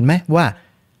นาเห็นไหมว่า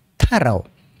ถ้าเรา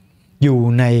อยู่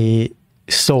ใน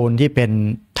โซนที่เป็น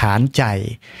ฐานใจ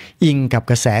อิงกับ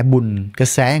กระแสบุญกระ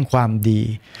แสแห่งความดี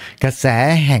กระแส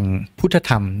แห่งพุทธ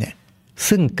ธรรมเนี่ย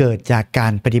ซึ่งเกิดจากกา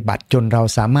รปฏิบัติจนเรา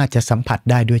สามารถจะสัมผัส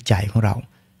ได้ด้วยใจของเร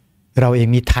าเอง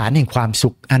มีฐานแห่งความสุ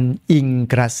ขอันอิง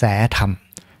กระแสธรรม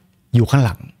อยู่ข้างห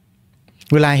ลัง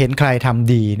เวลาเห็นใครท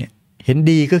ำดีเนี่ยเห็น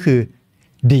ดีก็คือ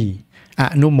ดีอ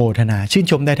นุโมทนาชื่น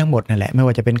ชมได้ทั้งหมดนั่นแหละไม่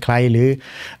ว่าจะเป็นใครหรือ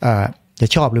จะ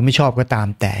ชอบหรือไม่ชอบก็ตาม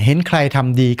แต่เห็นใครท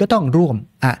ำดีก็ต้องร่วม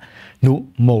อนุ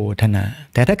โมทนา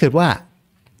แต่ถ้าเกิดว่า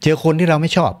เจอคนที่เราไ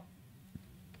ม่ชอบ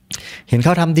เห็นเข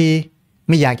าทำดีไ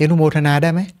ม่อยากจะอนุโมทนาได้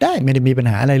ไหมได้ไม่ได้มีปัญ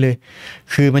หาอะไรเลย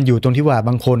คือมันอยู่ตรงที่ว่าบ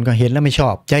างคนก็เห็นแล้วไม่ชอ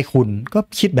บใจคุณก็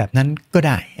คิดแบบนั้นก็ไ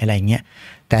ด้อะไรเงี้ย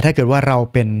แต่ถ้าเกิดว่าเรา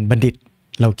เป็นบัณฑิต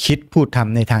เราคิดพูดท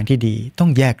ำในทางที่ดีต้อ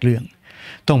งแยกเรื่อง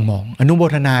ต้องมองอนุโม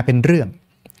ทนาเป็นเรื่อง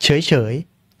เฉย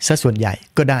ๆซะส่วนใหญ่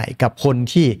ก็ได้กับคน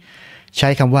ที่ ใช้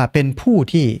คำว่าเป็นผู้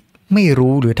ที่ไม่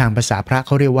รู้หรือทางภาษาพระเข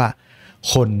าเรียกว่า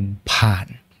คนผ่าน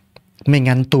ไม่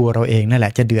งั้นตัวเราเองนั่นแหล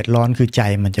ะจะเดือดร้อนคือใจ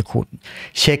มันจะขุ่น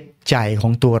เช็คใจขอ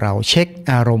งตัวเราเช็ค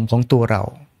อารมณ์ของตัวเรา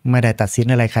ไม่ได้ตัดสิน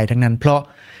อะไรใครทั้งนั้นเพราะ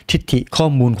ทิฏฐิข้อ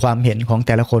มูลความเห็นของแ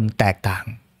ต่ละคนแตกต่าง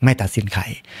ไม่ตัดสินใคร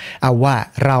เอาว่า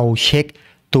เราเช็ค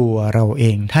ตัวเราเอ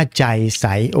งถ้าใจใส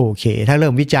โอเคถ้าเริ่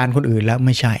มวิจารณ์คนอื่นแล้วไ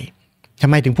ม่ใช่ทำ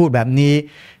ไมถึงพูดแบบนี้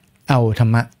เอาธร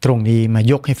รมะตรงนี้มา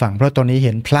ยกให้ฟังเพราะตอนนี้เ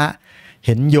ห็นพระเ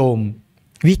ห็นโยม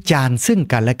วิจารณ์ซึ่ง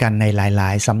กันและกันในหลา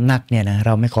ยๆสำนักเนี่ยนะเร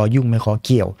าไม่ขอยุ่งไม่ขอเ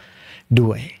กี่ยวด้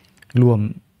วยรวม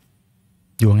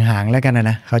อยู่ห่างๆแล้วกันน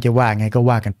ะเขาจะว่าไงก็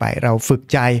ว่ากันไปเราฝึก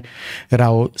ใจเรา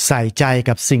ใส่ใจ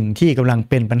กับสิ่งที่กำลัง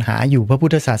เป็นปัญหาอยู่พระพุท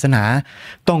ธศาสนา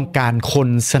ต้องการคน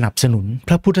สนับสนุนพ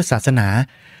ระพุทธศาสนา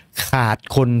ขาด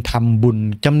คนทำบุญ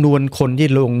จำนวนคนที่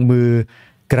ลงมือ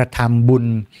กระทำบุญ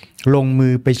ลงมื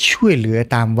อไปช่วยเหลือ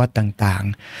ตามวัดต่าง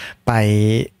ๆไป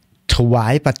ถวา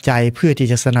ยปัจจัยเพื่อที่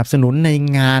จะสนับสนุนใน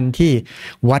งานที่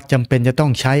วัดจำเป็นจะต้อ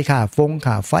งใช้ค่า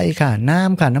ค่าไฟค่าน้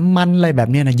ำค่าน้ำมันอะไรแบบ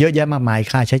นี้นะเยอะแยะมากมาย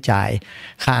ค่าใช้จ่าย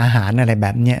ค่าอาหารอะไรแบ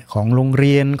บนี้ของโรงเ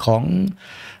รียนของ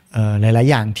หลายๆ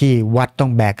อย่างที่วัดต้อ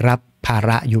งแบกรับภาร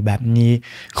ะอยู่แบบนี้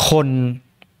คน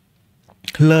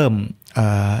เริ่ม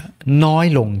น้อย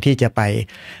ลงที่จะไป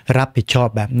รับผิดชอบ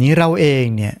แบบนี้เราเอง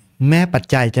เนี่ยแม้ปัจ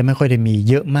จัยจะไม่ค่อยได้มี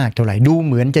เยอะมากเท่าไหร่ดูเ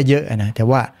หมือนจะเยอะนะแต่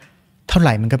ว่าเท่าไห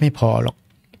ร่มันก็ไม่พอหรอก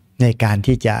ในการ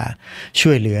ที่จะช่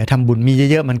วยเหลือทำบุญมี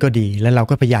เยอะๆมันก็ดีแล้วเรา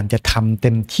ก็พยายามจะทำเ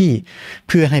ต็มที่เ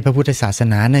พื่อให้พระพุทธศาส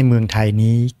นาในเมืองไทย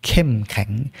นี้เข้มแข็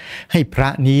งให้พระ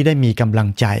นี้ได้มีกำลัง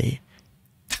ใจ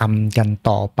ทำกัน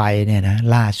ต่อไปเนี่ยนะ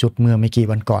ล่าสุดเมื่อไม่กี่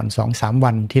วันก่อน 2-3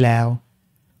 วันที่แล้ว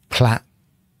พระ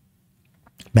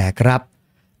แบกรับ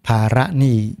ภาระ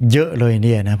นี่เยอะเลยเ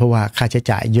นี่ยนะเพราะว่าค่าใช้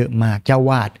จ่ายเยอะมากเจ้า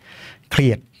วาดเครี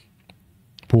ยด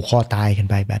ผูกคอตายกัน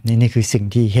ไปแบบนี้นี่คือสิ่ง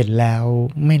ที่เห็นแล้ว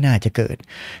ไม่น่าจะเกิด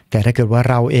แต่ถ้าเกิดว่า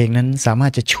เราเองนั้นสามาร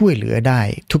ถจะช่วยเหลือได้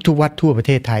ทุกๆวัดทั่วประเ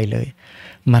ทศไทยเลย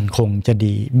มันคงจะ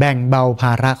ดีแบ่งเบาภ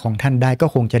าระของท่านได้ก็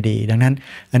คงจะดีดังนั้น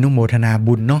อนุโมทนา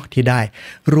บุญเนาะที่ได้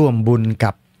ร่วมบุญ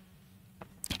กับ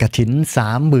กฐิน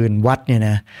 30,000 วัดเนี่ยน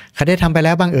ะใครได้ทำไปแ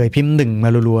ล้วบ้างพิมพ์1มา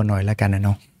รัวๆหน่อยแล้วกันนะเน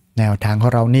าะแนวทางขอ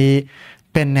งเรานี้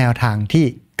เป็นแนวทางที่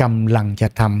กำลังจะ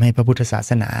ทำให้พระพุทธศา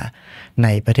สนาใน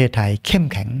ประเทศไทยเข้ม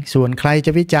แข็งส่วนใครจ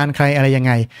ะวิจารณ์ใครอะไรยังไ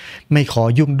งไม่ขอ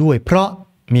ยุ่งด้วยเพราะ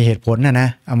มีเหตุผลนะ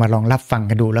เอามาลองรับฟัง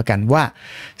กันดูแล้วกันว่า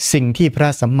สิ่งที่พระ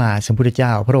สัมมาสัมพุทธเจ้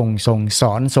าพระองค์ทรงส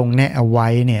อนทรงแนะเอาไว้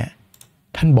เนี่ย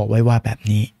ท่านบอกไว้ว่าแบบ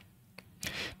นี้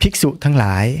ภิกษุทั้งหล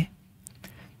าย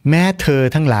แม้เธอ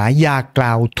ทั้งหลายอย่าก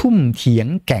ล่าวทุ่มเถียง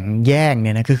แก่งแย่งเ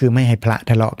นี่ยนะก็คือไม่ให้พระ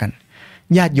ทะเลาะกัน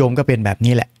ญาติโยมก็เป็นแบบ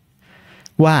นี้แหละ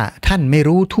ว่าท่านไม่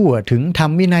รู้ทั่วถึงธรร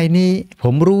มวินัยนี้ผ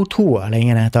มรู้ทั่วอะไรเ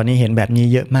งี้ยนะตอนนี้เห็นแบบนี้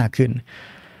เยอะมากขึ้น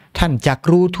ท่านจัก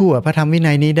รู้ทั่วพระธรรมวิ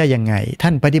นัยนี้ได้ยังไงท่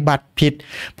านปฏิบัติผิด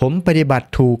ผมปฏิบัติ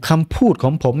ถูกคำพูดข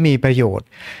องผมมีประโยชน์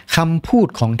คำพูด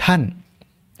ของท่าน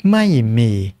ไม่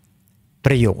มีป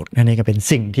ระโยชน์อันนี้ก็เป็น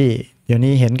สิ่งที่เดี๋ยว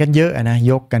นี้เห็นกันเยอะนะ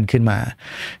ยกกันขึ้นมา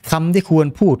คำที่ควร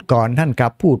พูดก่อนท่านกลั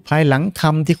บพูดภายหลังค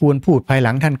ำที่ควรพูดภายห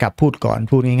ลังท่านกลับพูดก่อน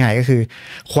พูดง่ายๆก็คือ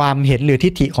ความเห็นหรือทิ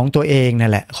ฏฐิของตัวเองนั่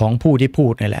นแหละของผู้ที่พู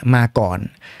ดนั่นแหละมาก่อน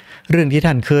เรื่องที่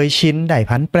ท่านเคยชินได้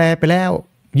ผันแปรไปแล้ว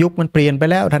ยุคมันเปลี่ยนไป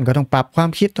แล้วท่านก็ต้องปรับความ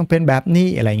คิดต้องเป็นแบบนี้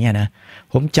อะไรเงี้ยนะ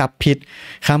ผมจับผิด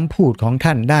คำพูดของท่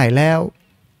านได้แล้ว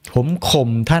ผมข่ม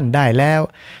ท่านได้แล้ว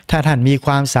ถ้าท่านมีค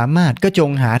วามสามารถก็จง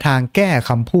หาทางแก้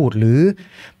คำพูดหรือ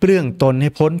เปลื้องตนให้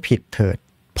พ้นผิดเถิด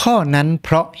เพราะนั้นเพ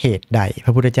ราะเหตุใดพร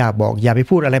ะพุทธเจ้าบอกอย่าไป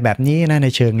พูดอะไรแบบนี้นะใน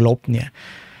เชิงลบเนี่ย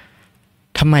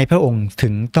ทำไมพระองค์ถึ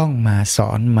งต้องมาส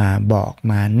อนมาบอก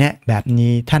มาแนะแบบ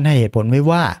นี้ท่านให้เหตุผลไว้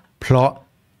ว่าเพราะ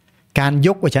การย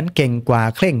กว่าฉันเก่งกว่า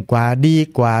เคร่งกว่าดี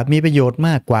กว่ามีประโยชน์ม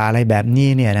ากกว่าอะไรแบบนี้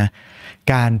เนี่ยนะ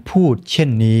การพูดเช่น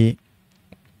นี้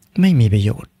ไม่มีประโ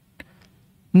ยชน์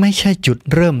ไม่ใช่จุด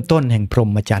เริ่มต้นแห่งพรห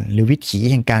มจรรย์หรือวิถี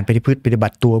แห่งการปฏิบั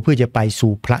ติตัวเพื่อจะไป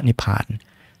สู่พระนิพพาน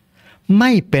ไ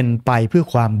ม่เป็นไปเพื่อ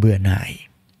ความเบื่อหน่าย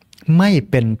ไม่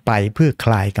เป็นไปเพื่อค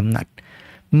ลายกำหนัด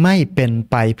ไม่เป็น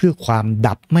ไปเพื่อความ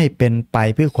ดับไม่เป็นไป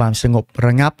เพื่อความสงบร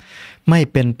ะงับไม่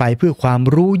เป็นไปเพื่อความ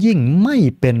รู้ยิ่งไม่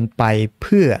เป็นไปเ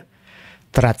พื่อ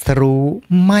ตรัสรู้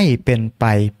ไม่เป็นไป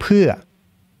เพื่อ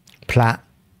พระ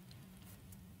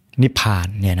นิพพาน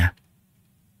เนี่ยนะ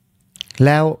แ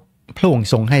ล้วพระองค์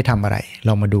ทรงให้ทำอะไรเร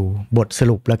ามาดูบทส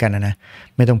รุปแล้วกันนะ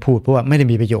ไม่ต้องพูดเพราะว่าไม่ได้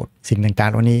มีประโยชน์สิ่งต่าง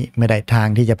ๆเหล่านี้ไม่ได้ทาง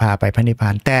ที่จะพาไปพระนิพพา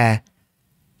นแต่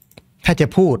ถ้าจะ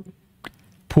พูด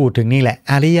ถึงนี่แหละ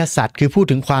อริยสัจคือพูด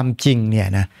ถึงความจริงเนี่ย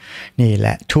นะนี่แหล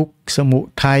ะทุกข์สมุ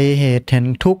ทัยเหตุแห่ง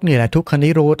ทุกข์นี่แหละทุกขนิ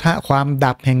โรธความ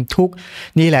ดับแห่งทุกข์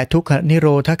นี่แหละทุกขนิโร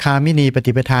ธคามินีป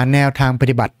ฏิปทาแนวทางป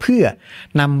ฏิบัติเพื่อ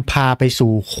นำพาไป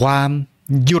สู่ความ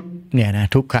หยุดเนี่ยนะ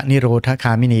ทุกขนิโรธค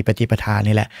ามินีปฏิปทา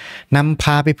นี่แหละนำพ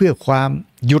าไปเพื่อความ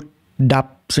หยุดดับ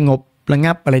สงบ ระ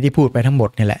งับอะไรที่พูดไปทั้งหมด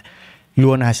นี่แหละ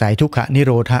ล้วนอาศัยทุกขนิโ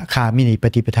รธคามินีป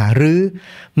ฏิปทาหรือ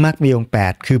มรรคมีองค์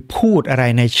8คือพูดอะไร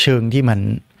ในเชิงที่มัน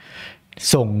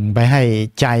ส่งไปให้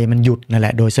ใจมันหยุดนั่นแหล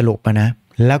ะโดยสรุปนะ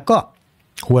แล้วก็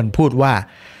ควรพูดว่า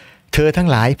เธอทั้ง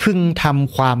หลายพึงท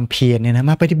ำความเพียรเนี่ยนะ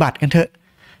มาปฏิบัติกันเถอะ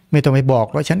ไม่ต้องไปบอก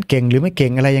ว่าฉันเก่งหรือไม่เก่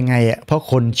งอะไรยังไงอ่ะเพราะ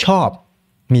คนชอบ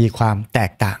มีความแต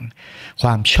กต่างคว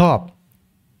ามชอบ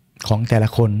ของแต่ละ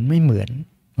คนไม่เหมือน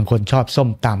บางคนชอบส้ม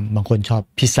ตำบางคนชอบ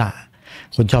พิซซ่า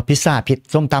คนชอบพิซซ่าผิด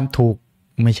ส้มตำถูก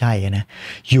ไม่ใช่นะ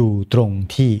อยู่ตรง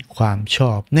ที่ความช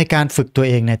อบในการฝึกตัว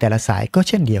เองในแต่ละสายก็เ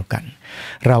ช่นเดียวกัน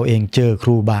เราเองเจอค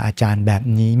รูบาอาจารย์แบบ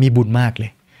นี้มีบุญมากเล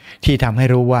ยที่ทำให้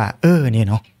รู้ว่าเนี่ย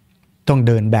เนาะต้องเ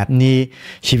ดินแบบนี้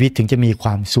ชีวิตถึงจะมีคว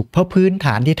ามสุขเพราะพื้นฐ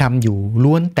านที่ทำอยู่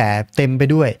ล้วนแต่เต็มไป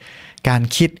ด้วยการ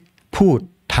คิดพูด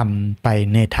ทำไป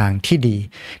ในทางที่ดี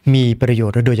มีประโยช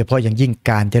น์และโดยเฉพาะอย่างยิ่ง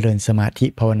การเจริญสมาธิ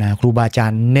ภาวนาครูบาอาจา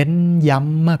รย์เน้นย้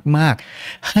ำมาก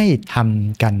ๆให้ท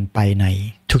ำกันไปใน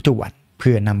ทุกๆวันเ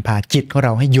พื่อนำพาจิตของเร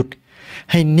าให้หยุด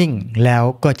ให้นิ่งแล้ว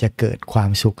ก็จะเกิดความ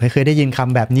สุขเคยได้ยินค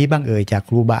ำแบบนี้บ้างจาก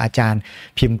ครูบาอาจารย์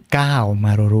พิมพ์9ม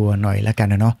ารัวๆหน่อยแล้วกัน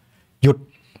นะเนาะหยุด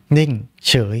นิ่ง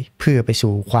เฉยเพื่อไป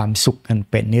สู่ความสุขอัน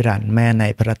เป็นนิรันดร์แม้ใน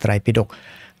พระไตรปิฎก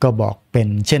ก็บอกเป็น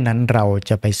เช่นนั้นเรา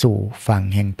จะไปสู่ฝั่ง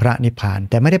แห่งพระนิพพาน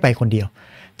แต่ไม่ได้ไปคนเดียว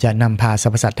จะนำพาสร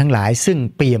รพสัตว์ทั้งหลายซึ่ง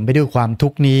เปี่ยมไปด้วยความทุ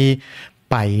กข์นี้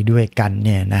ไปด้วยกันเ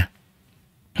นี่ยนะ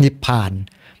นิพพาน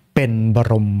เป็นบ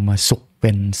รมสุขเป็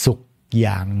นสุขอ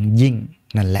ย่างยิ่ง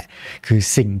นั่นแหละคือ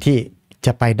สิ่งที่จ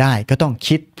ะไปได้ก็ต้อง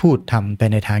คิดพูดทำไป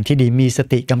ในทางที่ดีมีส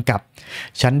ติกำกับ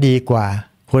ฉันดีกว่า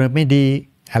คนไม่ดี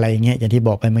อะไรเงี้ยอย่างที่บ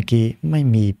อกไปเมื่อกี้ไม่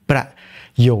มีประ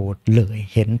โยชน์เลย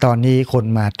เห็นตอนนี้คน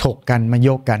มาถกกันมาโย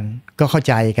กกันก็เข้า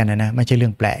ใจกันนะไม่ใช่เรื่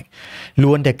องแปลก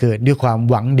ล้วนแต่เกิดด้วยความ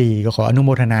หวังดีก็ขออนุโม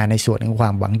ทนาในส่วนของควา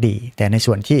มหวังดีแต่ใน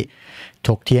ส่วนที่ถ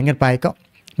กเถียงกันไปก็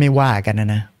ไม่ว่ากันน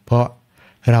ะเพราะ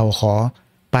เราขอ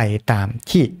ไปตาม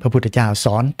ที่พระพุทธเจ้าส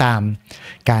อนตาม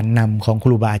การนำของค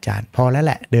รูบาอาจารย์พอแล้วแ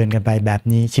หละเดินกันไปแบบ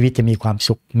นี้ชีวิตจะมีความ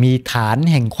สุขมีฐาน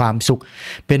แห่งความสุข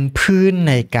เป็นพื้น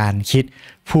ในการคิด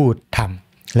พูดท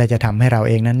ำและจะทำให้เรา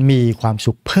เองนั้นมีความ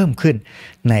สุขเพิ่มขึ้น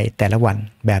ในแต่ละวัน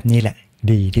แบบนี้แหละ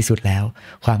ดีที่สุดแล้ว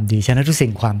ความดีชนะทุกสิ่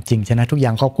งความจริงชนะทุกอย่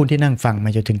างขอบคุณที่นั่งฟังมา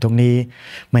จนถึงตรงนี้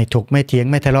ไม่ถกไม่เถียง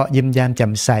ไม่ทะเลาะยิ้มแย้มแจ่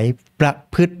มใสประ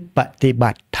พฤติปฏิบั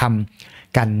ติธรรม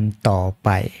กันต่อไป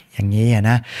อย่างนี้น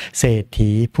ะเศรษฐี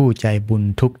ผู้ใจบุญ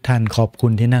ทุกท่านขอบคุ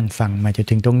ณที่นั่งฟังมาจน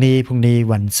ถึงตรงนี้พรุ่งนี้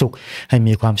วันศุกร์ให้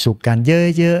มีความสุขกัน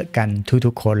เยอะๆกัน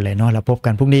ทุกๆคนเลยเนาะแล้วพบกั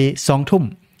นพรุ่งนี้20:00 น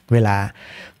เวลา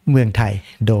เมืองไทย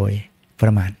โดยปร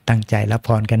ะมาณตั้งใจรับพ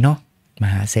รกันเนาะม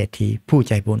หาเศรษฐีผู้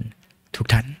ใจบุญทุก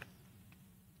ท่าน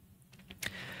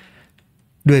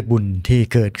ด้วยบุญที่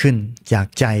เกิดขึ้นจาก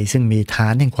ใจซึ่งมีฐา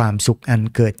นแห่งความสุขอัน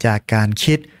เกิดจากการ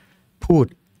คิดพูด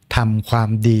ทำความ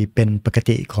ดีเป็นปก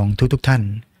ติของทุกท่าน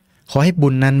ขอให้บุ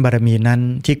ญนั้นบารมีนั้น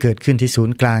ที่เกิดขึ้นที่ศูน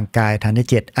ย์กลางกายฐานที่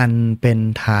7อันเป็น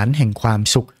ฐานแห่งความ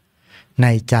สุขใน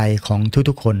ใจของ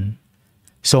ทุกคน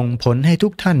ส่งผลให้ทุ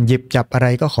กท่านหยิบจับอะไร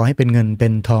ก็ขอให้เป็นเงินเป็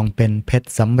นทองเป็นเพชร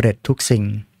สำเร็จทุกสิ่ง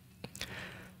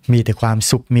มีแต่ความ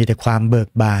สุขมีแต่ความเบิก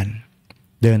บาน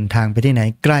เดินทางไปที่ไหน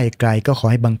ใกล้ไกลก็ขอ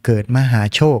ให้บังเกิดมหา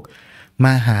โชคม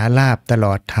หาลาภตล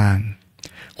อดทาง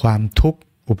ความทุกข์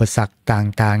อุปสรรค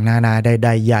ต่างๆนานาใด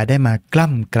ๆอย่าได้มากล้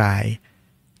ำกลาย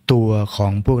ตัวขอ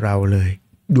งพวกเราเลย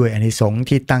ด้วยอานิสงส์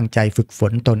ที่ตั้งใจฝึกฝ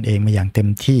นตนเองมาอย่างเต็ม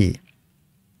ที่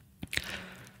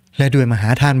และด้วยมหา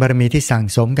ทานบารมีที่สั่ง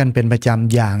สมกันเป็นประจ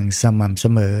ำอย่างสม่ำเส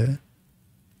มอ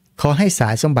ขอให้สา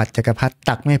ยสมบัติจักรพรรดิ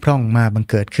ตักไม่พร่องมาบัง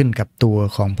เกิดขึ้นกับตัว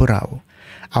ของพวกเรา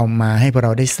เอามาให้พวกเร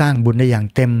าได้สร้างบุญได้อย่าง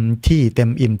เต็มที่เต็ม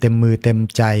อิ่มเต็มมือเต็ม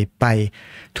ใจไป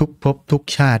ทุกภพทุก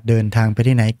ชาติเดินทางไป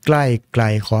ที่ไหนใกล้ไกล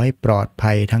ขอให้ปลอด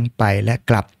ภัยทั้งไปและ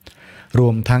กลับร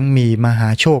วมทั้งมีมหา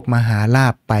โชคมหาลา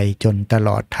ภไปจนตล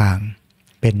อดทาง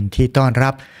เป็นที่ต้อนรั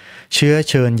บเชื้อ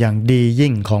เชิญอย่างดี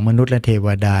ยิ่งของมนุษย์และเทว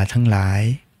ดาทั้งหลาย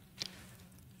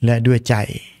และด้วยใจ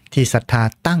ที่ศรัทธา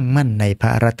ตั้งมั่นในพร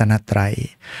ะรัตนตรัย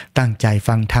ตั้งใจ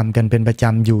ฟังธรรมกันเป็นประจ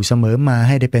ำอยู่เสมอมาใ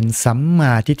ห้ได้เป็นสัมม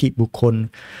าทิฏฐิบุคคล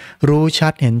รู้ชั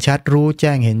ดเห็นชัดรู้แ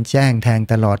จ้งเห็นแจ้งแทง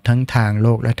ตลอดทั้งทางโล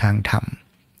กและทางธรรม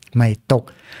ไม่ตก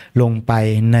ลงไป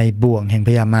ในบ่วงแห่งพ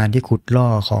ยามารที่ขุดล่อ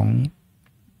ของ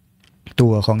ตั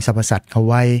วของสรรพสัตว์เอา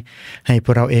ไว้ให้พ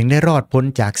วกเราเองได้รอดพ้น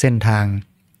จากเส้นทาง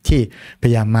ที่พ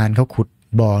ยามารเขาขุด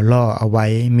บ่อล่อเอาไว้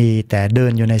มีแต่เดิ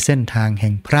นอยู่ในเส้นทางแห่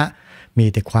งพระมี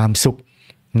แต่ความสุข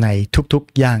ในทุก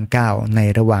ๆย่างก้าวใน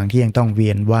ระหว่างที่ยังต้องเวี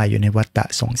ยนว่ายอยู่ในวัฏ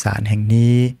สงสารแห่ง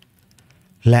นี้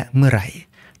และเมื่อไหร่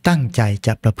ตั้งใจจ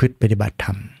ะประพฤติปฏิบัติธร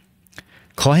รม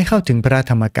ขอให้เข้าถึงพระ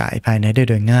ธรรมกายภายในได้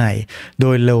โดยง่ายโด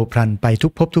ยเร็วพลันไปทุ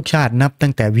กภพทุกชาตินับตั้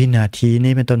งแต่วินาที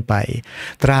นี้เป็นต้นไป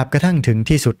ตราบกระทั่งถึง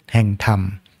ที่สุดแห่งธรรม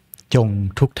จง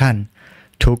ทุกท่าน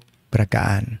ทุกประกา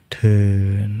รเทอ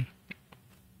ญ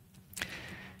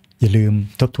อย่าลืม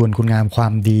ทบทวนคุณงามควา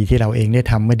มดีที่เราเองได้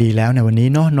ทำมาดีแล้วในวันนี้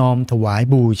น้อมถวาย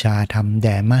บูชาธรรมแ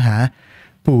ด่มหา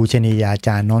ปูชนียาจ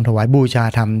ารย์น้อมถวายบูชา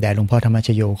ธรรมแด่หลวงพ่อธรรมช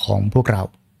โยของพวกเรา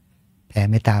แผ่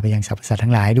เมตตาไปยังสรรพสัตว์ทั้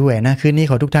งหลายด้วยนะคืนนี้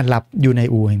ขอทุกท่านหลับอยู่ใน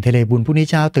อู่แห่งทะเลบุญพรุ่งนี้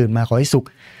เช้าตื่นมาขอให้สุข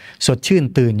สดชื่น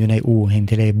ตื่นอยู่ในอู่แห่ง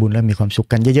ทะเลบุญและมีความสุข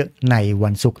กันเยอะๆในวั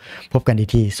นศุกร์พบกันอีก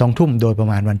ที20:00 โดยประ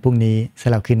มาณวันพรุ่งนี้สำ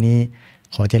หรับคืนนี้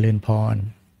ขอเจริญพร